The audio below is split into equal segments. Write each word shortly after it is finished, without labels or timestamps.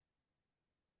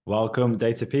Welcome,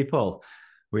 data people.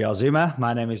 We are Zoomer.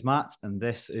 My name is Matt, and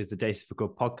this is the Data for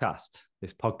Good podcast.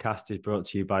 This podcast is brought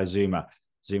to you by Zoomer.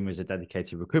 Zoomer is a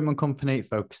dedicated recruitment company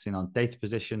focusing on data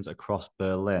positions across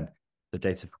Berlin. The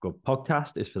Data for Good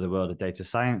podcast is for the world of data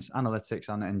science, analytics,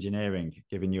 and engineering,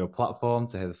 giving you a platform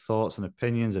to hear the thoughts and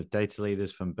opinions of data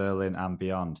leaders from Berlin and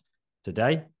beyond.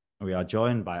 Today, we are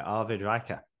joined by Arvid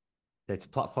Reiche, data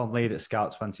platform lead at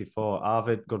Scout24.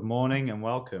 Arvid, good morning and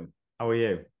welcome. How are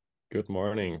you? Good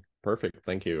morning. Perfect.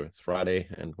 Thank you. It's Friday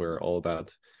and we're all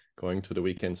about going to the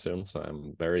weekend soon. So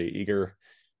I'm very eager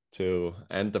to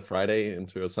end the Friday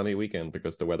into a sunny weekend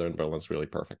because the weather in Berlin is really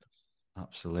perfect.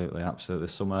 Absolutely.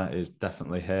 Summer is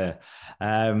definitely here.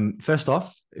 First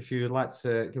off, if you would like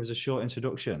to give us a short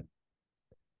introduction.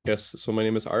 Yes. So my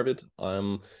name is Arvid.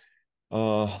 I'm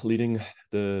leading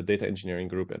the data engineering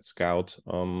group at Scout.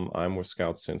 I'm with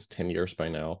Scout since 10 years by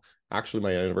now. Actually,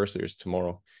 my anniversary is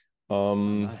tomorrow.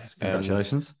 Nice.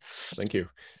 Congratulations. Thank you.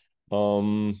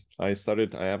 I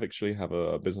actually have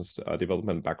a business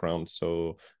development background.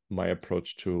 So my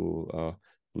approach to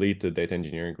lead the data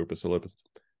engineering group is a little bit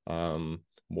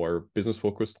more business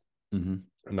focused,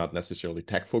 not necessarily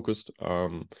tech focused.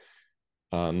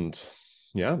 And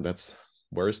yeah, that's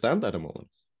where I stand at the moment.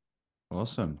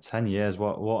 Awesome. 10 years.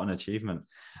 What an achievement.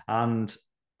 And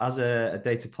as a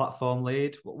data platform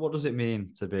lead, what does it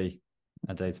mean to be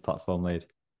a data platform lead?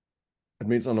 It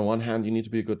means on the one hand, you need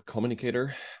to be a good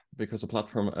communicator because a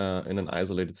platform in an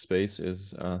isolated space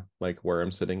is like where I'm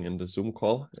sitting in the Zoom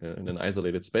call in an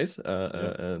isolated space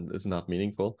and is not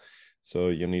meaningful. So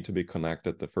you need to be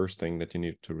connected. The first thing that you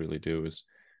need to really do is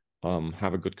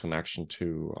have a good connection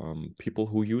to people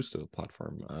who use the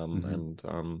platform and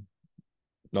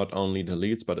not only the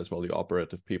leads, but as well the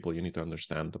operative people. You need to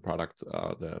understand the product,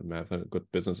 have a good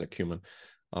business acumen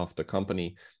of the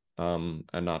company.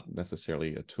 And not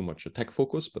necessarily too much a tech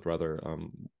focus, but rather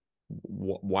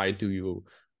why do you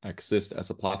exist as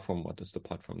a platform? What does the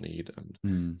platform need?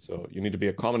 And so you need to be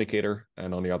a communicator.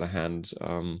 And on the other hand,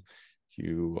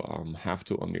 you have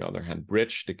to, on the other hand,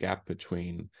 bridge the gap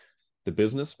between the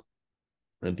business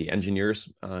and the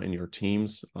engineers in your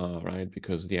teams, right?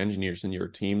 Because the engineers in your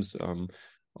teams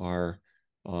are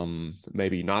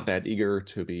maybe not that eager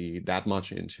to be that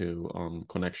much into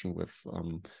connection with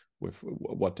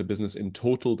what the business in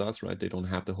total does, right? They don't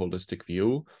have the holistic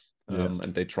view,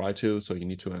 and they try to. So you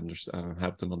need to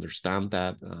have them understand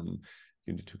that.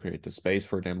 You need to create the space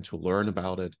for them to learn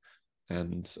about it,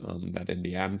 and that in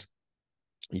the end,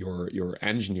 your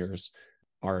engineers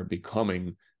are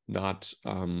becoming not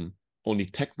only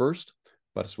tech versed,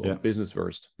 but as well business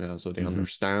versed. Yeah, so they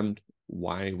understand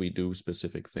why we do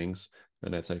specific things,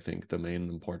 and that's, I think, the main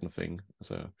important thing as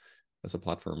a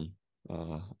platform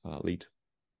lead.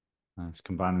 It's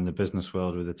combining the business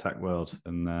world with the tech world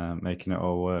and making it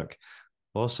all work.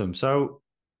 Awesome. So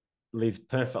leads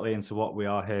perfectly into what we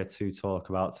are here to talk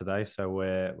about today. So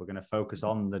we're going to focus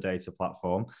on the data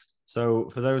platform. So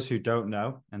for those who don't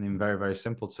know, and in very, very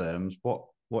simple terms,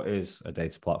 what is a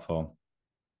data platform?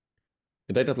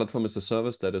 A data platform is a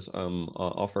service that is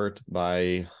offered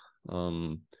by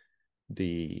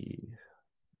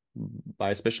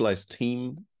a specialized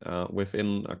team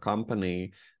within a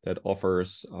company that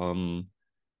offers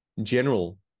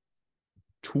general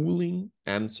tooling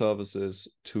and services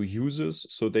to users,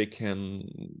 so they can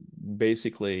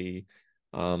basically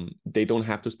they don't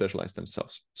have to specialize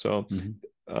themselves. So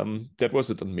that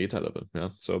was at a meta level. Yeah.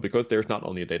 So because there's not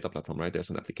only a data platform, right?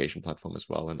 There's an application platform as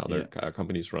well, and other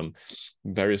companies run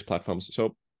various platforms.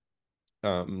 So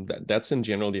that's in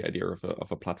general the idea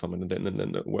of a platform. And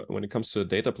then when it comes to a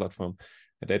data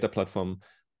platform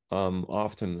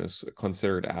often is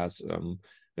considered as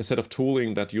a set of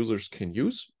tooling that users can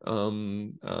use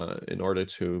in order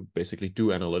to basically do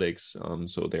analytics.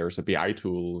 So there's a BI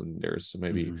tool, and there's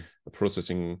maybe a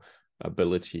processing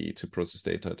ability to process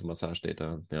data, to massage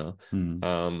data.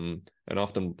 And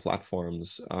often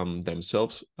platforms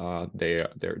themselves,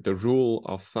 the rule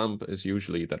of thumb is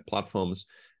usually that platforms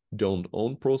don't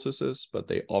own processes, but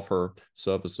they offer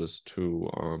services to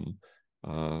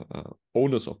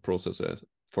owners of processes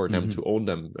for them to own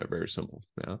them. Very simple.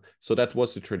 Yeah. So that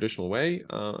was the traditional way,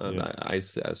 and I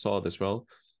saw it as well.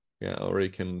 Yeah, I already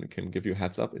can give you a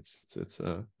heads up.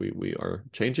 We are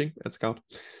changing at Scout,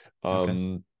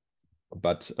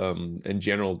 but in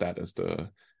general, that is the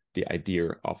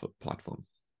idea of a platform.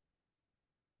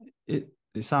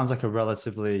 It sounds like a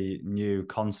relatively new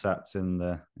concept in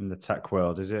the tech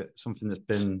world. Is it something that's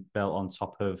been built on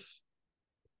top of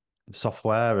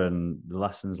software and the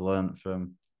lessons learned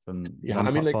from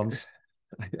platforms?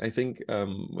 I think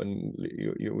when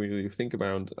you think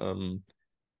about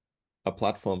a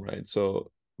platform, right?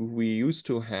 So we used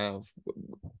to have,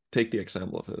 take the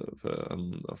example of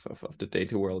the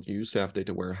data world. You used to have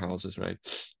data warehouses, right,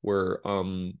 where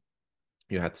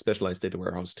you had specialized data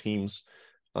warehouse teams.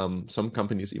 Some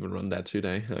companies even run that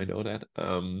today. I know that.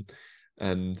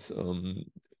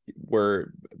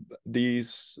 Where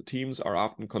these teams are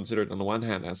often considered on the one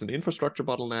hand as an infrastructure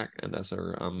bottleneck and as a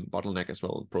bottleneck as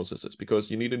well in processes,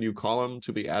 because you need a new column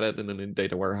to be added in a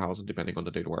data warehouse, and depending on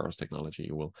the data warehouse technology,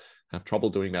 you will have trouble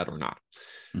doing that or not.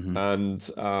 And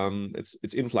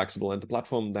it's inflexible. And the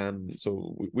platform then,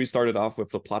 so we started off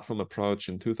with the platform approach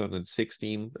in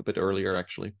 2016, a bit earlier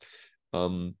actually.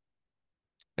 The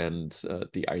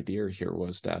idea here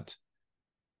was that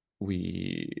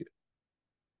we,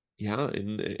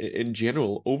 in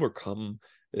general, overcome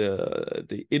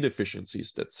the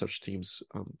inefficiencies that such teams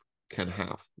can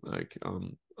have, like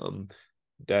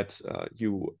that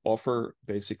you offer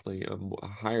basically a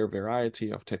higher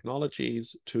variety of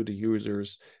technologies to the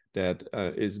users that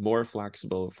is more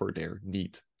flexible for their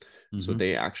need. So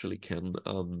they actually can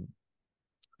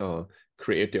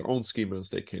create their own schemas,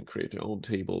 they can create their own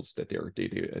tables, that they are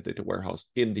data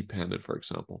warehouse independent, for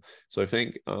example. So I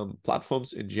think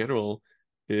platforms in general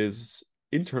is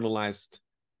internalized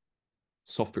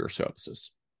software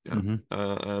services, and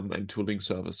tooling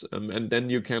service, and then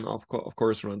you can of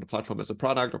course run the platform as a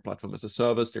product or platform as a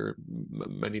service. There are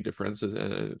many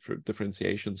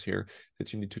differentiations here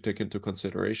that you need to take into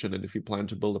consideration. And if you plan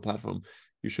to build a platform,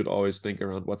 you should always think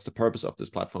around what's the purpose of this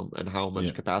platform and how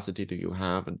much capacity do you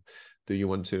have, and do you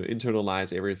want to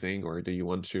internalize everything, or do you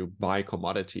want to buy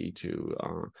commodity to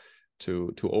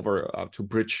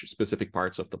bridge specific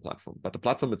parts of the platform. But the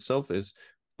platform itself is,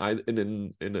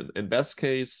 in best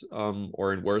case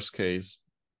or in worst case,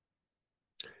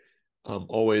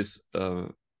 always a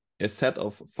set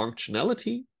of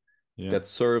functionality that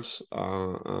serves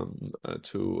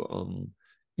to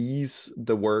ease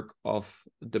the work of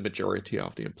the majority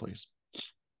of the employees.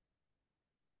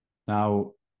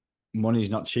 Now, money is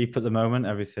not cheap at the moment.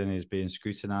 Everything is being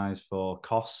scrutinized for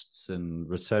costs and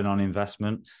return on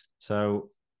investment. So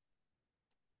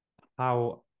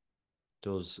how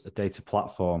does a data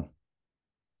platform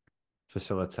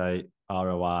facilitate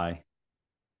ROI?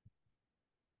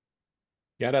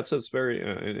 Yeah, that's a very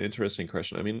interesting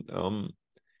question. I mean,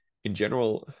 in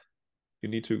general, you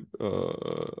need to,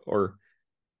 or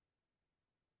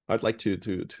I'd like to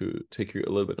take you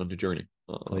a little bit on the journey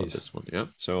on this one. Yeah.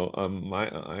 So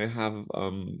I have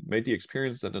made the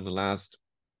experience that in the last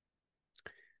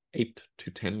 8 to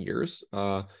 10 years,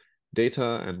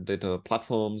 data and data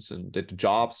platforms and data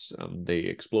jobs, they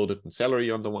exploded in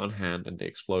salary on the one hand, and they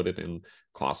exploded in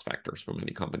cost factors for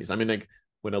many companies. I mean, like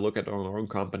when I look at our own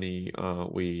company,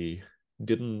 we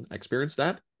didn't experience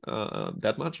that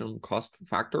much on cost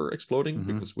factor exploding,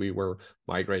 because we were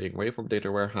migrating away from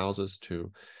data warehouses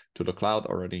to the cloud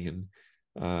already in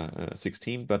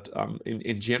 16. But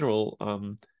in general,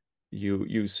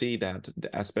 you see that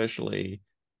especially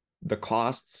the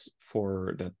costs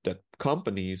for that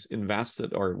companies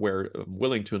invested or were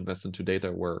willing to invest into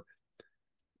data were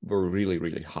really,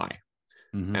 really high.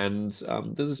 And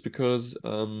this is because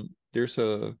there's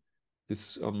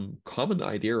this common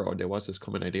idea, or there was this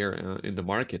common idea in the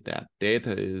market, that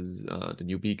data is the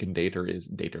new beacon. Data is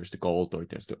the gold, or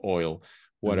there's the oil,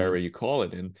 whatever you call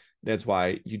it, and that's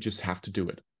why you just have to do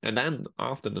it. And then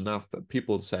often enough,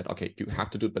 people said, okay, you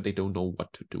have to do it, but they don't know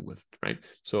what to do with it, right?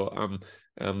 So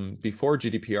before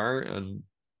GDPR, and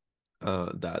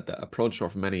the approach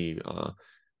of many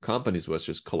companies was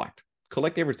just collect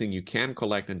everything you can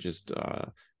collect, and just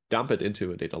dump it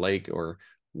into a data lake or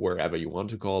wherever you want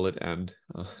to call it. And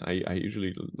I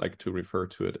usually like to refer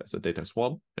to it as a data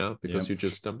swamp, because you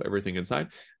just dump everything inside,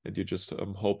 and you just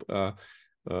hope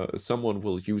someone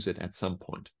will use it at some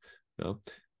point.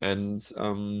 And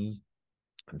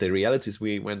the reality is,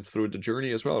 we went through the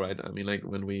journey as well, right? I mean, like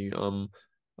when we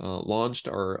launched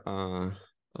our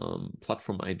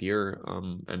platform idea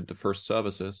and the first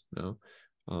services,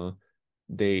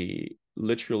 they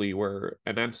literally were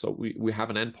an end. So we have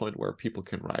an endpoint where people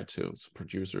can write to, so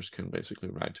producers can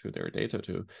basically write to their data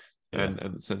to,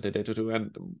 and send their data to,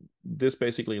 and this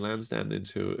basically lands then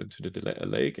into the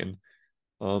lake. And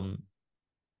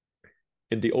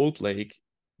in the old lake,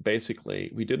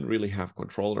 basically, we didn't really have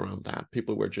control around that.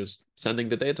 People were just sending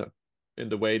the data in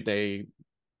the way the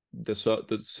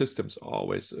systems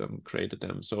always created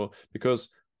them. So because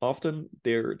often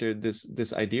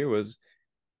this idea was,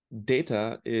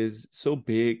 data is so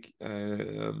big,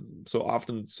 so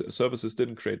often services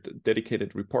didn't create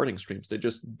dedicated reporting streams. They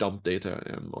just dumped data,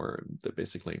 or they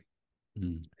basically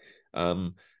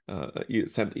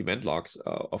send event logs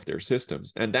of their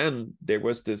systems. And then there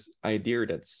was this idea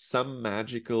that some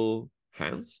magical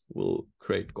hands will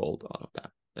create gold out of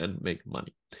that and make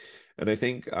money. And I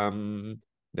think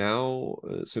now,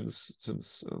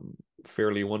 since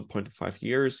fairly 1.5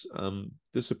 years,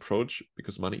 this approach,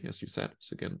 because money, as you said,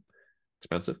 is again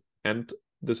expensive, and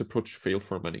this approach failed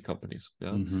for many companies.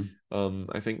 Yeah,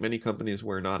 I think many companies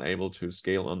were not able to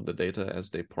scale on the data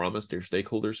as they promised their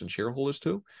stakeholders and shareholders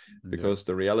to, because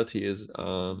the reality is,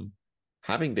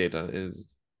 having data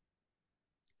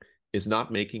is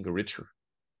not making you richer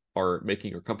or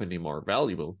making your company more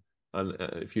valuable.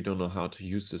 If you don't know how to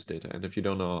use this data, and if you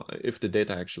don't know if the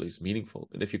data actually is meaningful,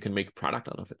 and if you can make a product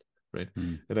out of it, right?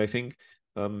 And I think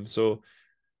so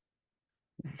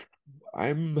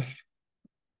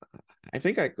I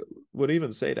think I would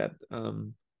even say that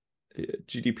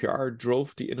GDPR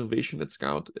drove the innovation at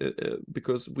Scout,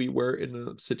 because we were in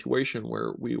a situation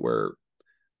where we were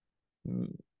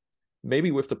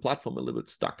maybe with the platform a little bit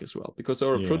stuck as well, because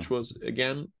our approach was,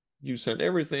 again, you send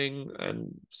everything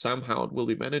and somehow it will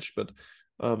be managed. But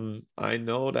I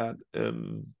know that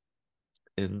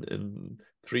in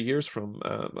 3 years from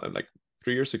like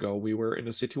 3 years ago, we were in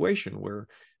a situation where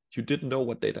you didn't know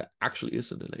what data actually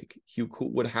is in the lake. You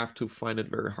would have to find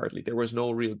it very hardly. There was no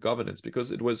real governance,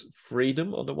 because it was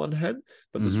freedom on the one hand,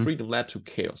 but this freedom led to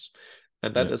chaos.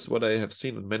 And that is what I have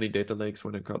seen in many data lakes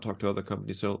when I talk to other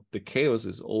companies. So the chaos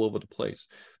is all over the place.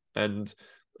 And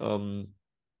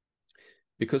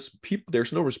because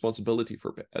there's no responsibility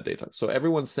for data. So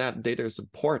everyone said data is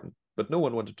important, but no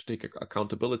one wanted to take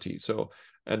accountability. So,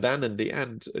 and then in the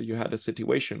end, you had a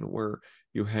situation where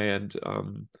you had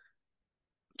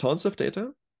tons of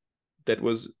data that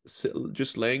was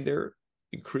just laying there,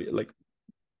 like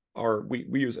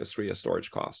we use S3 as storage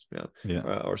cost,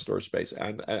 or storage space.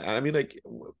 And I mean, like,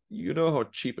 you know how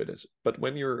cheap it is, but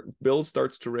when your bill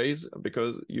starts to raise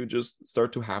because you just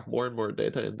start to have more and more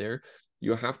data in there,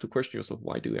 you have to question yourself,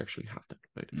 why do you actually have that,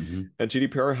 right? And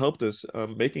GDPR helped us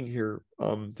making here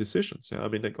decisions. I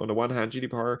mean, like, on the one hand,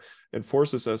 GDPR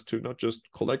enforces us to not just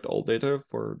collect all data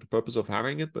for the purpose of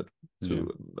having it, but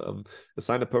to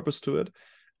assign a purpose to it.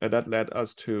 And that led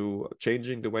us to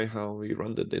changing the way how we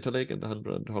run the data lake and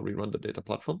how we run the data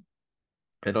platform.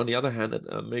 And on the other hand, it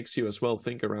makes you as well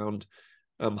think around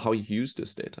how you use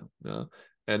this data.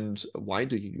 And why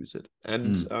do you use it?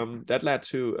 And that led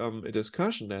to a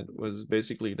discussion that was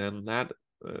basically then led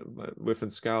within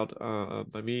Scout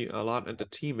by me a lot, and the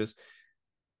team is,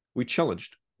 we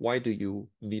challenged, why do you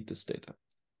need this data?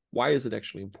 Why is it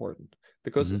actually important?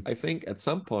 Because I think at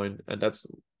some point, and that's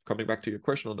coming back to your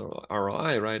question on the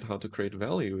ROI, right? How to create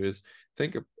value is,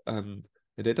 think a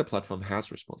data platform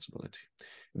has responsibility.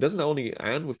 It doesn't only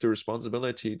end with the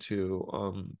responsibility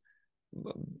to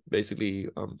basically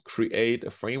create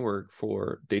a framework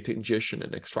for data ingestion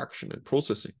and extraction and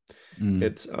processing.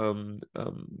 It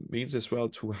means as well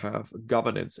to have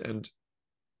governance. And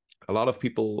a lot of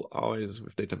people always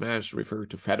with data mesh refer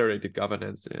to federated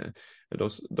governance and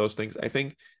those things. I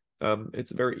think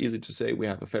it's very easy to say we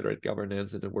have a federated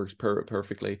governance and it works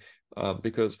perfectly,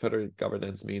 because federated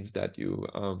governance means that you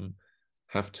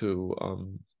have to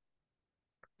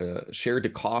share the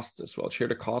costs as well, share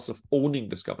the costs of owning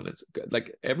this governance.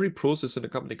 Like, every process in the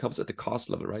company comes at the cost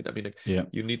level, right? I mean, like,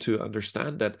 you need to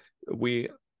understand that we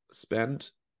spend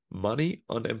money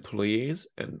on employees,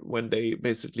 and when they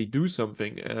basically do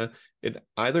something, it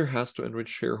either has to enrich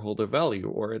shareholder value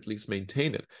or at least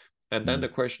maintain it. And then the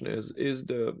question is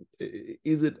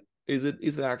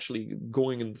it actually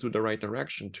going into the right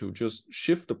direction to just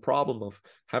shift the problem of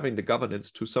having the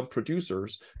governance to some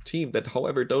producers team that,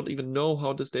 however, don't even know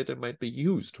how this data might be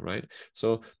used, right?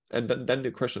 So, and then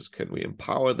the question is, can we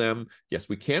empower them? Yes,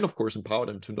 we can, of course, empower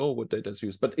them to know what data is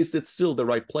used, but is it still the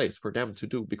right place for them to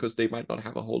do? Because they might not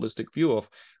have a holistic view of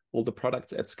all the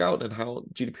products at Scout and how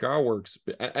GDPR works,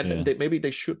 and maybe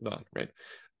they should not, right?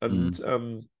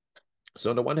 And so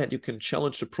on the one hand, you can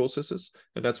challenge the processes,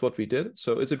 and that's what we did.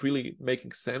 So is it really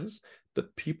making sense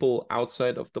that people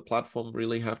outside of the platform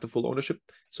really have the full ownership?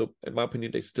 So in my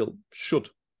opinion, they still should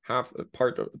have a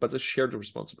part of, but it's shared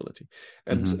responsibility.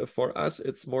 And for us,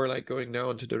 it's more like going now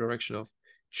into the direction of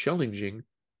challenging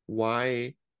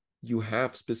why you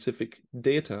have specific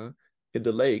data in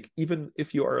the lake, even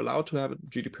if you are allowed to have it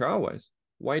GDPR-wise.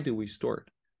 Why do we store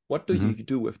it? What do you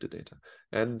do with the data?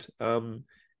 And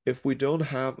if we don't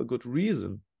have a good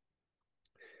reason,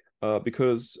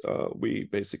 because we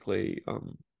basically have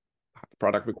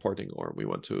product reporting, or we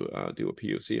want to do a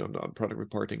POC on product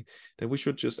reporting, then we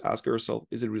should just ask ourselves,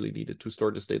 is it really needed to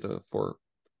store this data for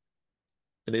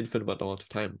an infinite amount of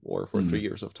time or for 3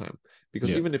 years of time.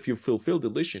 Because Yeah. even if you fulfill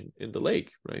deletion in the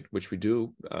lake, right, which we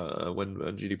do when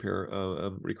GDPR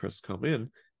requests come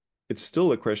in, it's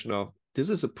still a question of, this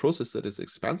is a process that is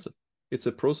expensive. It's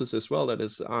a process as well that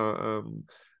is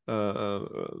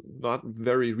not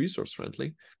very resource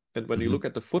friendly. And when you look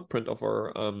at the footprint of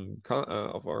our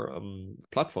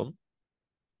platform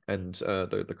and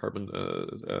the carbon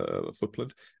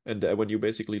footprint, and when you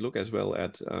basically look as well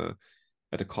at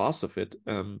the cost of it,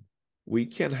 we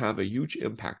can have a huge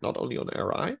impact not only on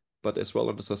ROI but as well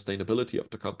on the sustainability of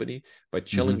the company by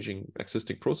challenging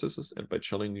existing processes and by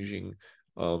challenging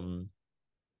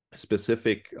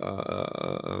specific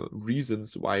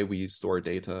reasons why we store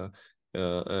data,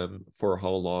 for how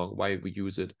long, why we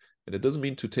use it. And it doesn't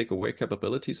mean to take away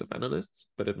capabilities of analysts,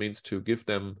 but it means to give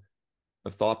them a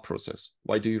thought process.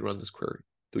 Why do you run this query?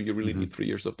 Do you really need 3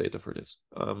 years of data for this?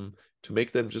 To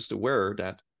make them just aware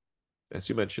that, as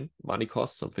you mentioned, money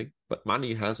costs something, but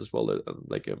money has as well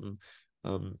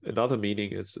another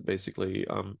meaning is basically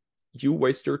you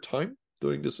waste your time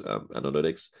doing this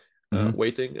analytics,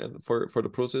 waiting and for the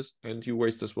process, and you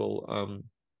waste as well.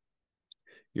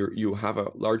 You have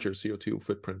a larger CO2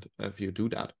 footprint if you do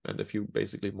that, and if you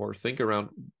basically more think around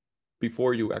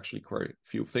before you actually query.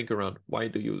 If you think around why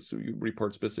do you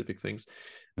report specific things,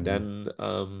 then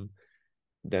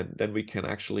we can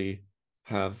actually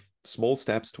have small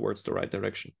steps towards the right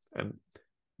direction. And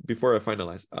before I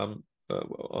finalize on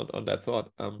that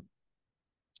thought,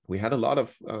 we had a lot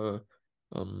of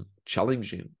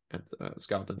challenging at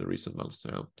Scout in the recent months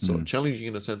now. So challenging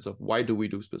in the sense of why do we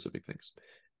do specific things?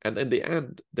 And in the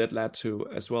end, that led to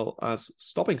as well as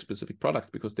stopping specific products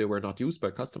because they were not used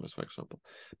by customers, for example.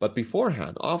 But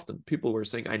beforehand, often people were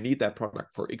saying, I need that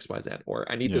product for XYZ,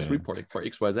 or I need this reporting for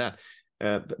XYZ,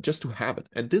 just to have it.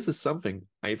 And this is something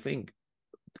I think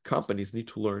companies need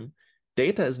to learn.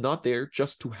 Data is not there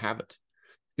just to have it.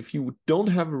 If you don't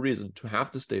have a reason to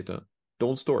have this data,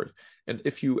 don't store it. And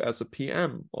if you as a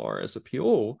PM or as a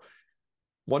PO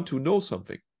want to know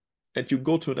something, and you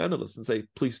go to an analyst and say,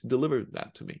 please deliver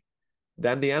that to me,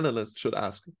 then the analyst should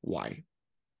ask why.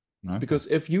 Okay. Because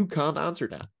if you can't answer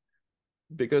that,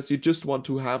 because you just want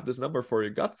to have this number for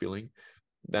your gut feeling,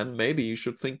 then maybe you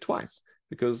should think twice,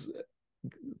 because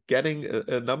getting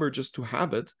a number just to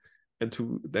have it and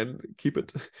to then keep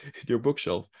it in your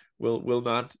bookshelf will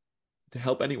not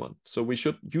help anyone. So we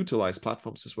should utilize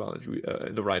platforms as well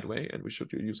in the right way, and we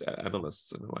should use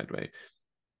analysts in the right way.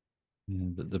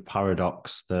 The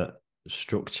paradox that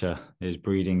structure is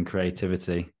breeding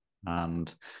creativity,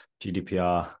 and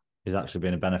GDPR is actually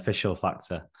being a beneficial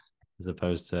factor as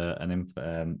opposed to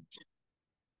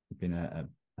being a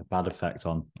bad effect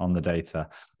on the data.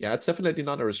 Yeah, it's definitely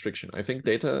not a restriction. I think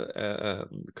data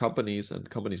companies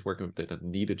working with data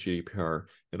need a GDPR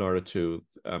in order to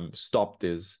stop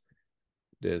this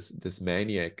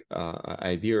maniac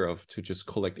idea of to just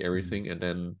collect everything and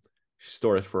then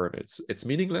store it forever. It's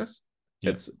meaningless.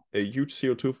 Yep. It's a huge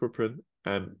CO2 footprint,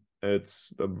 and it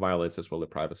violates as well the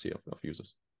privacy of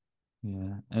users.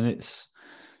 Yeah, and it's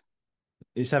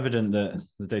evident that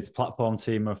the data platform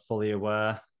team are fully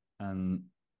aware, and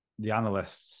the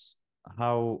analysts.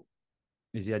 How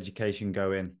is the education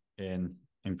going in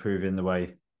improving the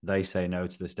way they say no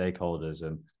to the stakeholders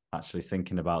and actually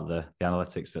thinking about the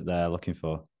analytics that they're looking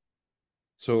for?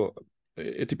 So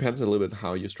it depends a little bit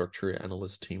how you structure your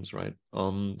analyst teams, right?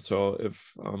 So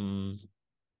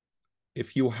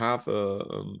if you have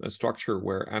a structure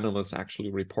where analysts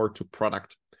actually report to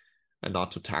product and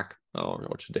not to tech or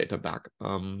to data back,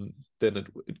 then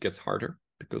it gets harder,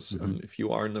 because if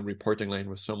you are in a reporting line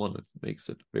with someone, it makes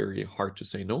it very hard to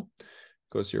say no,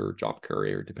 because your job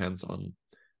career depends on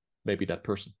maybe that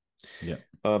person. Yeah.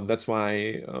 That's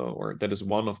why, or that is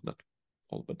one of not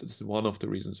all, but this is one of the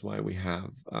reasons why we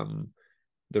have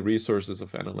the resources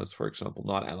of analysts, for example,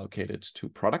 not allocated to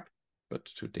product, but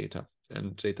to data,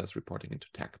 and data's reporting into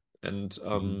tech. And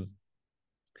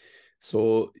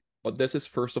so but this is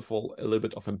first of all a little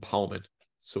bit of empowerment.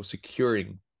 So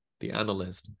securing the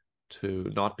analyst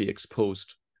to not be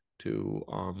exposed to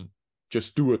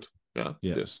just do it.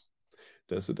 This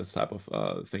type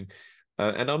of thing.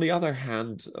 And on the other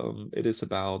hand, it is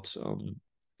about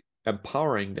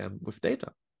empowering them with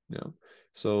data.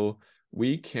 So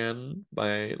we can,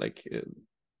 by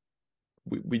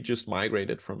we just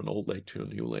migrated from an old lake to a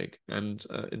new lake, and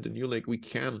in the new lake we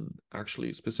can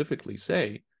actually specifically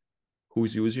say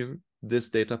who's using this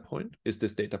data point. Is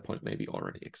this data point maybe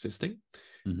already existing?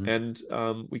 And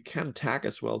we can tag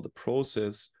as well the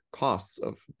process costs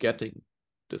of getting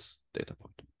this data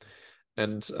point.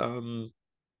 And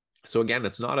so again,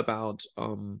 it's not about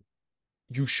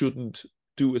you shouldn't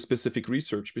do a specific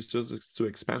research because it's too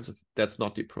expensive. That's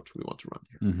not the approach we want to run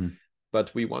here. Mm-hmm. But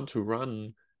we want to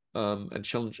run and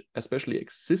challenge especially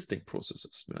existing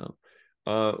processes.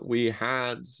 We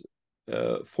had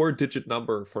a 4-digit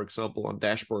number, for example, on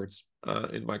dashboards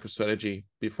in MicroStrategy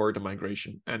before the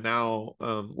migration, and now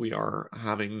we are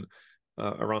having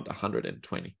around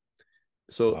 120.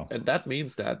 So, wow. And that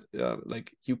means that like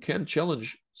you can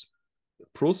challenge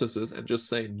processes and just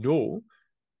say no,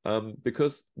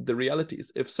 because the reality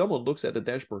is, if someone looks at the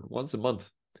dashboard once a month,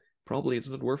 probably it's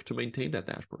not worth to maintain that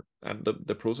dashboard and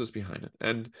the process behind it.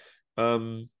 And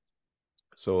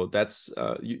so that's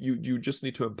you just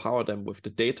need to empower them with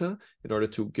the data in order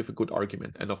to give a good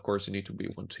argument. And of course, you need to be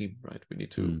one team, right? We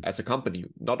need to, as a company,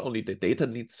 not only the data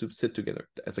needs to sit together.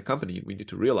 As a company, we need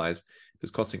to realize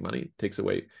it's costing money, takes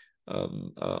away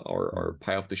our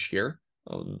pie of the share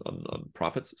on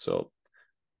profits. So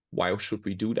why should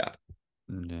we do that?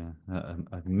 Yeah,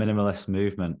 a minimalist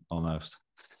movement almost.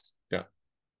 Yeah.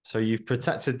 So you've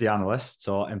protected the analysts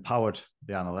or empowered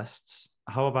the analysts.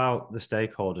 How about the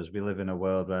stakeholders? We live in a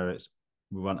world where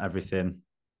we want everything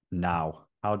now.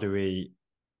 How do we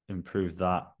improve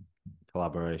that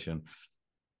collaboration?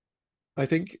 I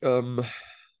think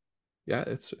yeah,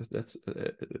 it's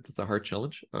a hard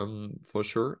challenge for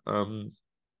sure.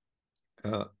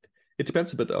 It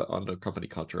depends a bit on the company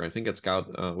culture. I think at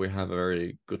Scout, we have a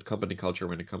very good company culture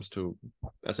when it comes to,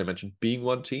 as I mentioned, being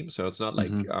one team. So it's not like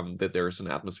that there's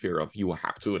an atmosphere of you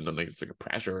have to, and then it's like a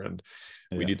pressure, and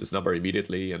we need this number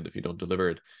immediately, and if you don't deliver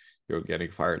it, you're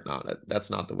getting fired. Now that's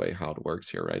not the way how it works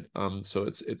here, right? So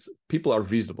it's people are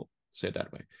reasonable, say it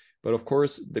that way. But of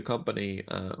course, the company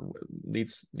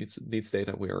needs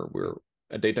data. We're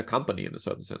a data company in a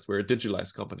certain sense. We're a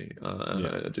digitalized company,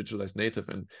 a digitalized native,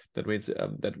 and that means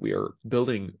that we are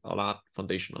building a lot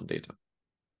foundation on data.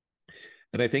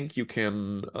 And I think you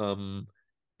can,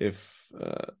 if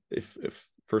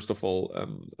first of all,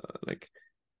 like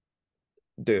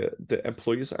the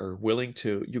employees are willing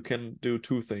to, you can do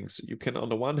two things. You can, on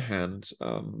the one hand,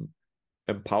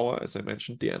 empower, as I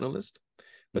mentioned, the analyst,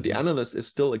 but the analyst is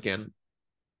still, again,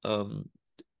 in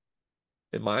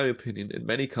my opinion, in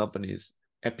many companies,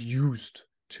 abused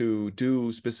to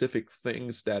do specific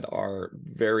things that are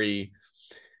very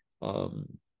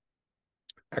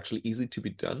actually easy to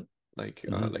be done,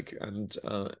 and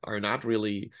are not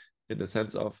really in the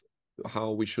sense of how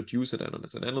we should use an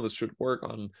analyst. An analyst should work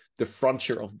on the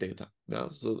frontier of data,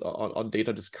 so on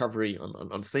data discovery,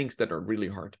 on things that are really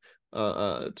hard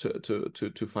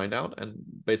to find out, and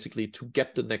basically to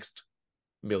get the next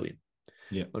million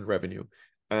on revenue.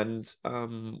 And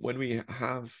when we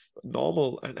have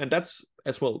normal, and that's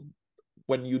as well,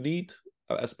 when you need,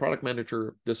 as product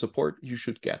manager, the support, you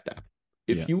should get that.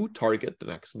 If you target the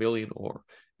next million or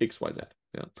XYZ.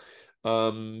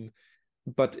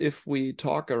 But if we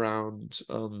talk around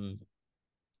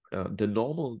the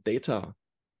normal data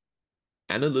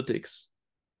analytics,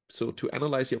 so to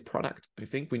analyze your product, I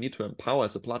think we need to empower,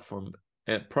 as a platform,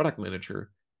 a product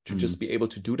manager to just be able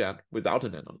to do that without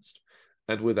an analyst.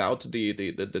 And without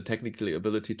the technical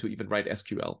ability to even write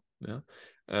SQL,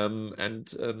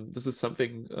 this is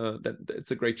something that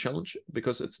it's a great challenge,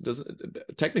 because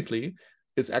technically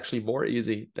it's actually more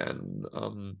easy than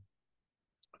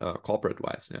corporate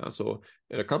wise. So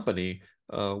in a company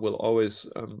will always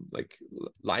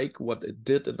like what it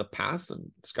did in the past,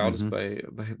 and Scout is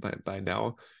by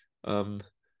now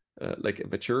like a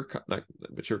mature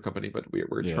company, but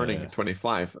we're turning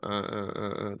 25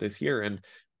 this year, and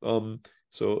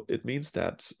so it means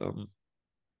that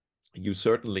you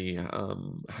certainly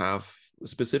have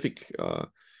specific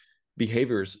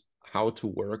behaviors how to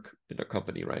work in a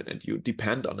company, right? And you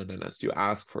depend on an analyst, you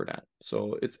ask for that.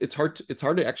 So it's hard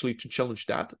to actually to challenge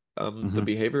that the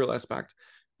behavioral aspect,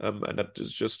 and that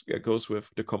just goes with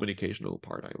the communicational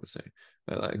part, I would say,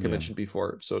 like I mentioned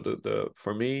before. So the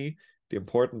for me, the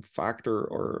important factor,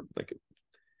 or like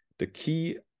the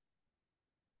key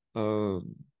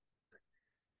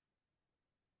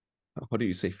how do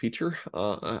you say feature?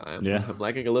 I'm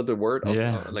lagging a little the word of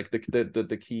like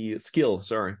the key skill.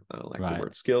 Sorry, the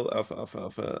word skill of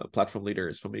a platform leader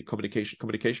is, for me,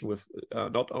 communication with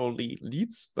not only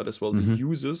leads, but as well the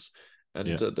users and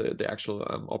the actual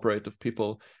operative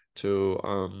people, to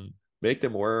make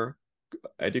them aware,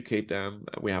 educate them.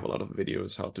 We have a lot of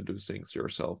videos how to do things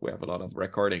yourself. We have a lot of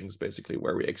recordings, basically,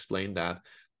 where we explain that,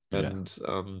 and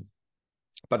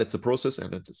but it's a process,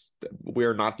 and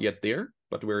we're not yet there,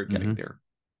 but we're getting there.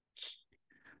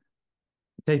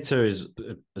 Data has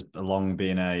long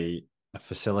been a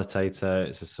facilitator.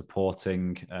 It's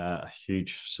a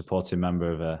huge supporting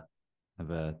member of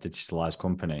a digitalized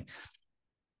company.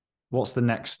 What's the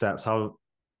next steps? How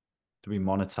do we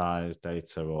monetize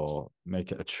data or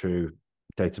make it a true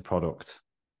data product?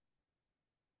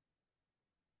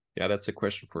 Yeah, that's a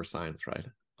question for science, right?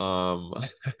 No,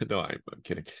 I'm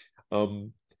kidding.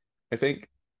 I think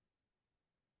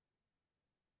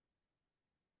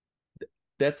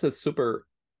that's a super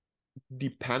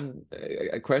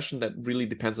a question that really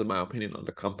depends, in my opinion, on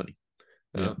the company,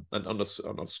 and on the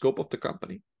scope of the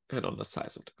company and on the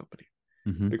size of the company.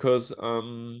 Because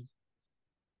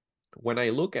when I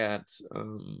look at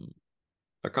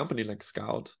a company like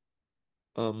Scout,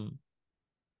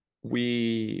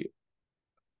 we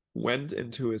went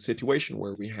into a situation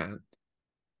where we had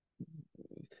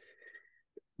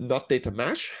not data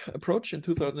mesh approach in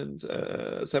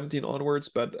 2017 onwards,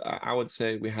 but I would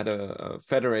say we had a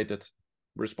federated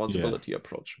responsibility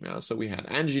approach. Yeah, so we had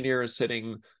engineers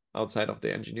sitting outside of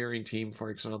the engineering team, for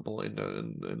example, in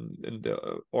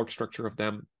the org structure of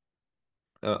them,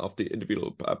 of the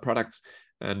individual products,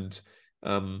 and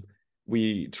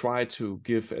we try to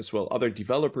give as well other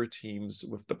developer teams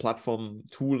with the platform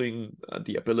tooling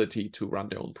the ability to run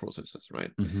their own processes,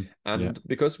 right? And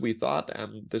because we thought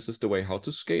this is the way how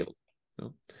to scale.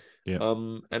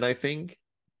 And I think,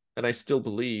 and I still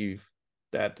believe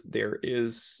that there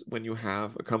is, when you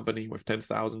have a company with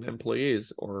 10,000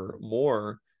 employees or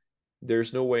more,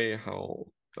 there's no way how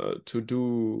to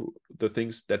do the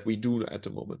things that we do at the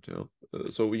moment.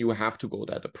 So you have to go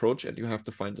that approach and you have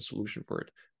to find a solution for it.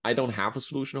 I don't have a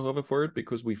solution, however, for it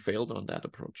because we failed on that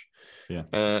approach.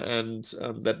 And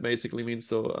that basically means,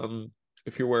 so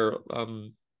if you were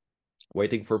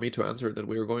waiting for me to answer that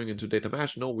we are going into data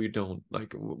mesh, no, we don't.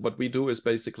 Like, what we do is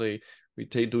basically we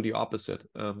do the opposite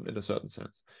in a certain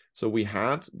sense. So we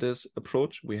had this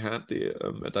approach, we had the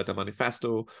data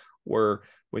manifesto, where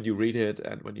when you read it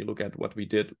and when you look at what we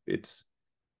did, it's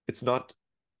not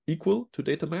equal to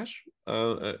data mesh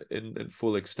in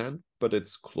full extent, but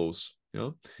it's close.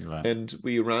 And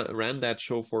we ran that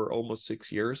show for almost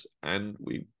 6 years, and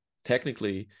we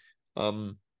technically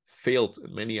failed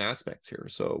in many aspects here.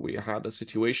 So we had a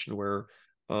situation where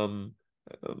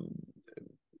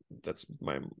that's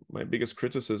my biggest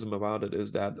criticism about it,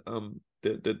 is that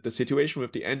the situation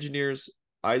with the engineers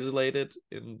isolated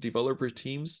in developer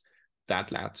teams,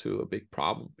 that led to a big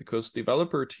problem, because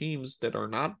developer teams that are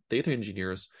not data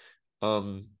engineers,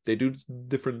 they do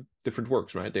different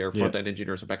works, right? They are front-end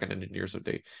engineers or back-end engineers, so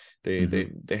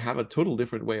they have a total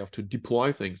different way of to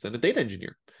deploy things than a data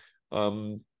engineer.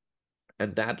 And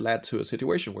that led to a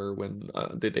situation where when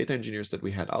the data engineers that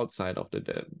we had outside of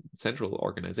the central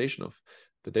organization of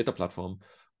the data platform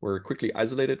were quickly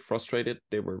isolated, frustrated.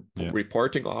 They were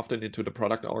reporting often into the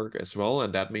product org as well.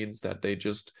 And that means that they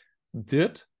just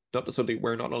so they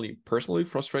were not only personally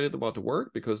frustrated about the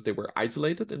work because they were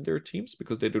isolated in their teams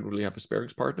because they didn't really have a sparring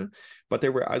partner, but they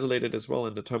were isolated as well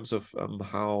in the terms of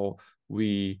how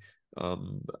we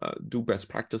do best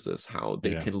practices, how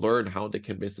they can learn, how they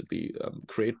can basically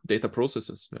create data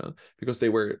processes, because they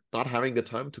were not having the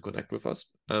time to connect with us.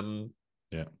 And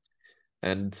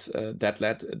that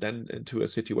led then into a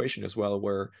situation as well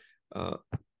where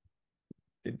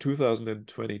in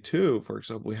 2022, for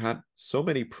example, we had so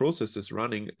many processes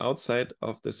running outside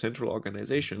of the central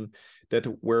organization that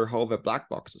were, however, black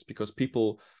boxes, because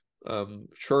people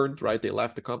churned, right? They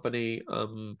left the company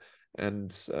and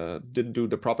didn't do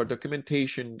the proper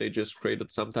documentation. They just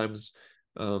created sometimes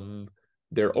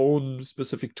their own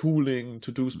specific tooling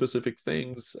to do specific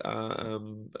things.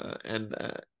 And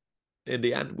in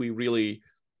the end, we really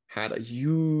had a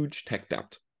huge tech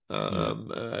debt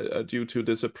due to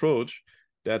this approach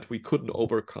that we couldn't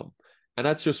overcome. And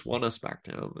that's just one aspect.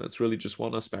 That's really just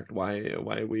one aspect why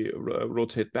we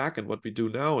rotate back. And what we do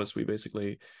now is we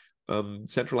basically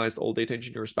centralized all data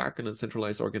engineers back in a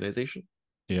centralized organization.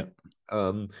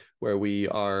 Where we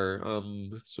are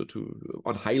on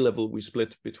high level, we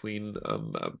split between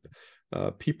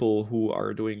people who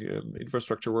are doing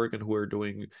infrastructure work and who are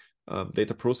doing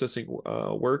data processing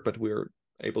work, but we're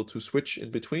able to switch in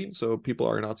between, so people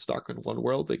are not stuck in one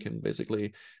world. They can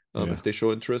basically, if they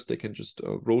show interest, they can just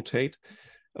rotate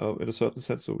in a certain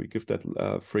sense. So we give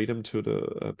that freedom to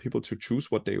the people to choose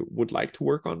what they would like to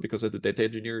work on, because as a data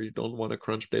engineer, you don't want to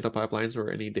crunch data pipelines or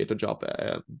any data job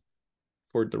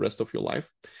for the rest of your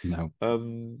life.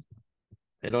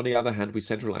 And on the other hand, we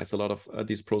centralize a lot of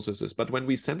these processes. But when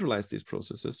we centralize these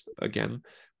processes, again,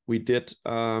 we did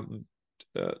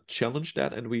challenge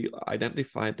that, and we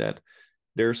identified that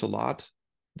there's a lot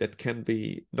that can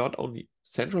be not only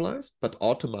centralized but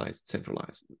automized,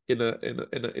 centralized in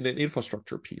an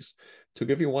infrastructure piece. To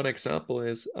give you one example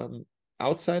is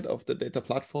outside of the data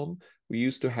platform, we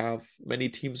used to have many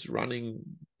teams running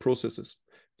processes.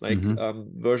 like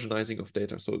versionizing of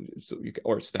data. So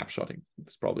or snapshotting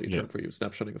is probably a term for you,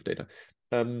 snapshotting of data.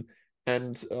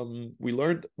 We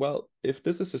learned, well, if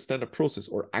this is a standard process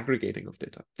or aggregating of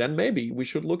data, then maybe we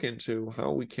should look into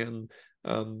how we can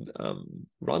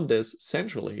run this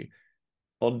centrally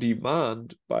on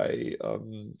demand by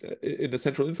in the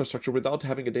central infrastructure without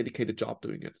having a dedicated job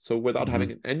doing it. So without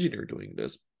having an engineer doing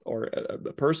this or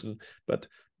a person, but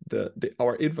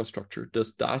our infrastructure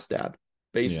does that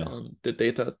based on the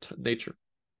data nature.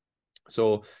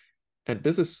 So, and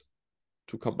this is,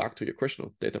 to come back to your question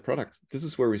of data products, this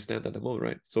is where we stand at the moment,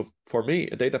 right? So for me,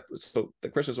 so the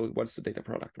question is, what's the data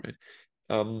product, right?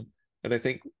 And I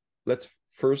think let's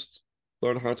first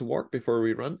learn how to walk before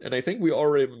we run. And I think we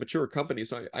already have a mature company,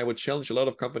 so I would challenge a lot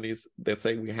of companies that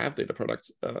say we have data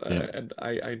products, and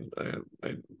I'm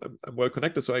well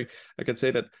connected, so I can say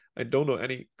that I don't know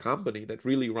any company that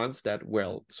really runs that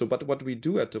well. So, but what we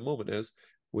do at the moment is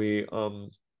we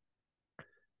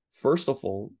first of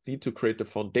all need to create the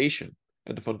foundation.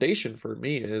 And the foundation for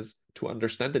me is to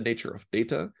understand the nature of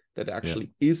data that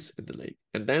actually is in the lake,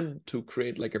 and then to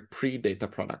create like a pre-data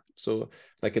product. So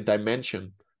like a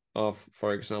dimension of,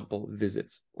 for example,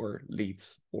 visits or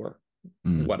leads or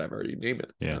whatever you name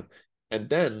it. And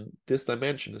then this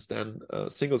dimension is then a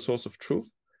single source of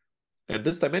truth. And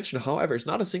this dimension, however, is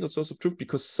not a single source of truth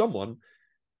because someone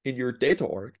in your data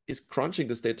org is crunching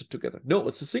this data together. No,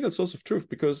 it's a single source of truth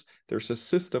because there's a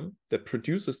system that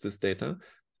produces this data,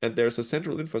 and there's a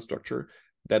central infrastructure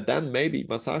that then maybe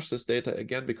massages this data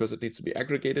again because it needs to be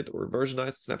aggregated or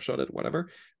versionized, snapshotted, whatever.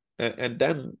 And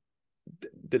then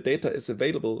the data is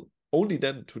available only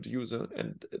then to the user.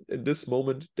 And in this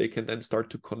moment, they can then start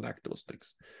to connect those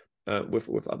things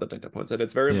with other data points. And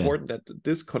it's very important that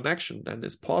this connection then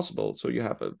is possible. So you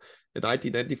have an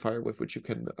ID identifier with which you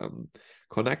can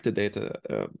connect the data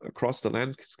across the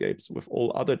landscapes with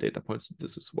all other data points.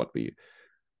 This is what we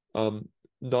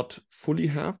not fully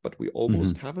have, but we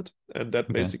almost have it. And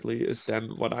that basically is then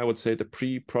what I would say the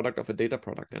pre-product of a data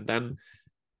product. And then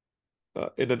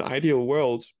in an ideal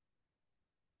world,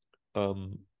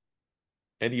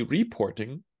 any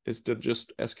reporting is then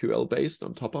just SQL based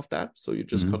on top of that. So you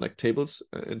just connect tables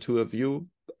into a view,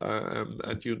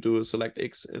 and you do a select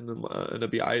X in a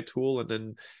BI tool, and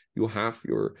then you have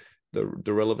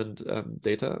the relevant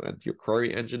data, and your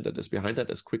query engine that is behind that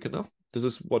is quick enough. This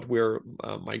is what we're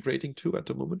migrating to at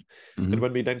the moment. And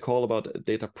when we then call about a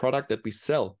data product that we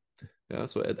sell,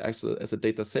 so as a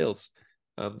data sales,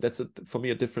 that's for me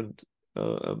a different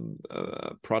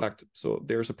product. So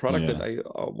there's a product that I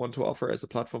want to offer as a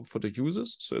platform for the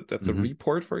users. So that's a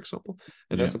report, for example,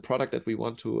 and there's a product that we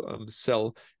want to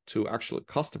sell to actual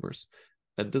customers.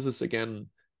 And this is again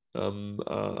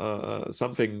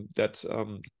something that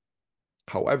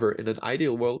however, in an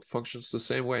ideal world, functions the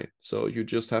same way. So you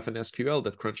just have an SQL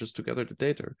that crunches together the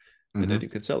data, and then you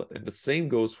can sell it. And the same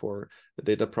goes for the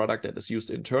data product that is used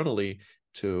internally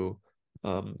to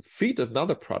feed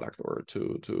another product, or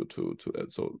to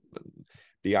so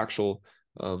the actual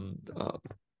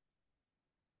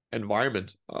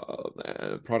environment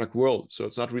product world. So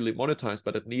it's not really monetized,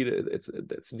 but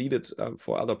it's needed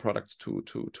for other products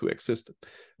to exist.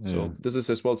 So this is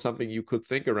as well something you could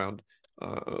think around.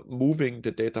 Moving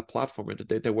the data platform and the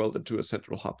data world into a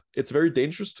central hub. It's very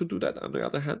dangerous to do that on the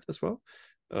other hand as well.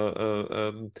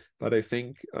 But I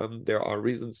think there are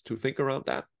reasons to think around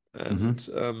that. And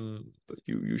but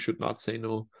you should not say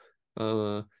no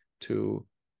to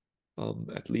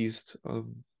at least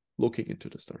looking into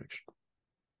this direction.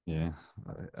 Yeah,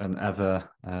 an ever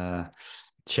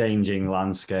changing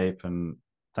landscape. And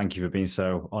thank you for being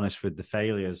so honest with the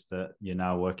failures that you're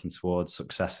now working towards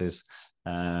successes.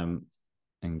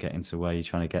 And getting to where you're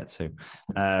trying to get to.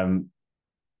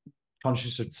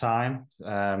 Conscious of time,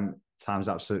 time's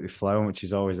absolutely flown, which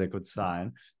is always a good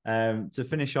sign. To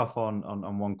finish off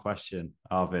on one question,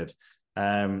 Arvid,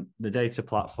 the data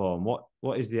platform,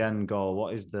 what is the end goal?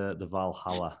 What is the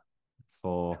Valhalla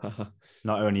for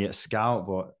not only at Scout,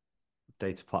 but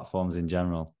data platforms in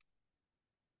general?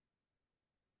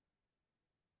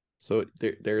 So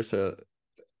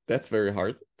that's very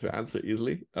hard to answer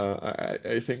easily.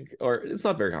 I think, or it's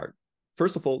not very hard.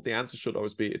 First of all, the answer should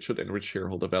always be it should enrich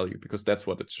shareholder value, because that's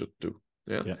what it should do.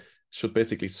 It should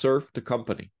basically serve the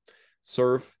company,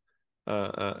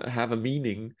 have a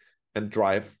meaning, and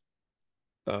drive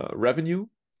revenue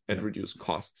and reduce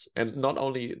costs. And not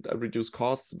only reduce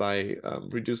costs by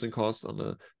reducing costs on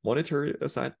the monetary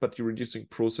side, but you're reducing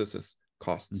processes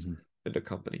costs. In the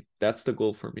company. That's the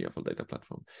goal for me of a data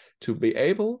platform, to be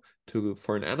able to,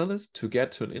 for an analyst to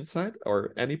get to an insight,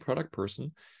 or any product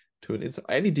person to an insight,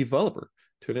 any developer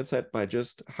to an insight by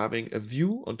just having a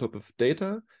view on top of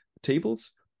data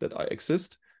tables that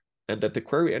exist, and that the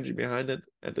query engine behind it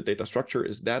and the data structure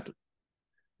is that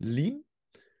lean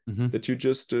that you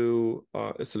just do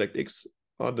a select X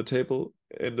on the table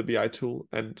in the BI tool,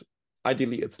 and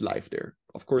ideally it's live there.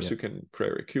 Of course, you can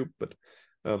query a cube, but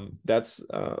that's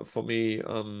for me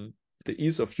the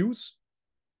ease of use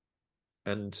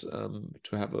and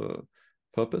to have a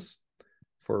purpose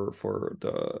for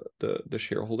the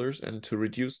shareholders, and to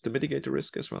mitigate the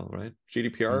risk as well, right?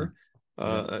 GDPR,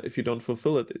 if you don't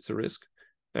fulfill it, it's a risk,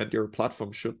 and your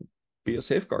platform should be a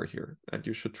safeguard here, and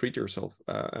you should treat yourself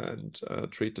and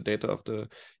treat the data of the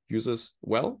users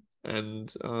well.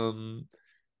 And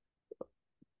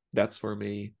that's for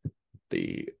me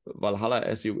the Valhalla,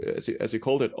 as you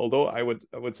called it. Although I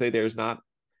would say there's not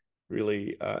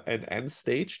really an end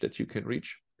stage that you can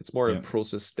reach. It's more a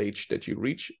process stage that you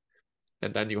reach,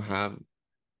 and then you have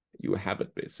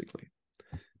it basically.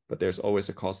 But there's always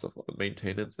a cost of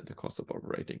maintenance and the cost of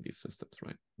operating these systems,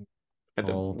 right? And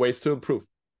the ways to improve.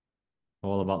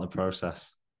 All about the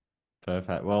process.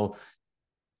 Perfect. Well,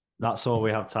 that's all we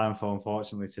have time for,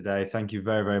 unfortunately, today. Thank you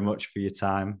very, very much for your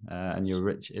time and your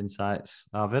rich insights,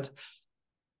 Arvid.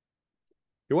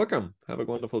 You're welcome. Have a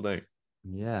wonderful day.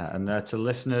 Yeah, and to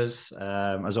listeners,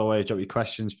 as always, drop your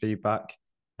questions, feedback.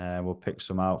 We'll pick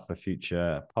some out for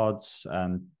future pods.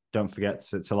 And don't forget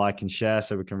to like and share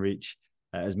so we can reach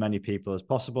as many people as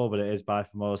possible. But it is bye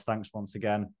from us. Thanks once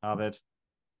again, Arvid.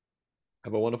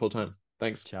 Have a wonderful time.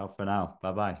 Thanks. Ciao for now.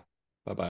 Bye-bye. Bye-bye.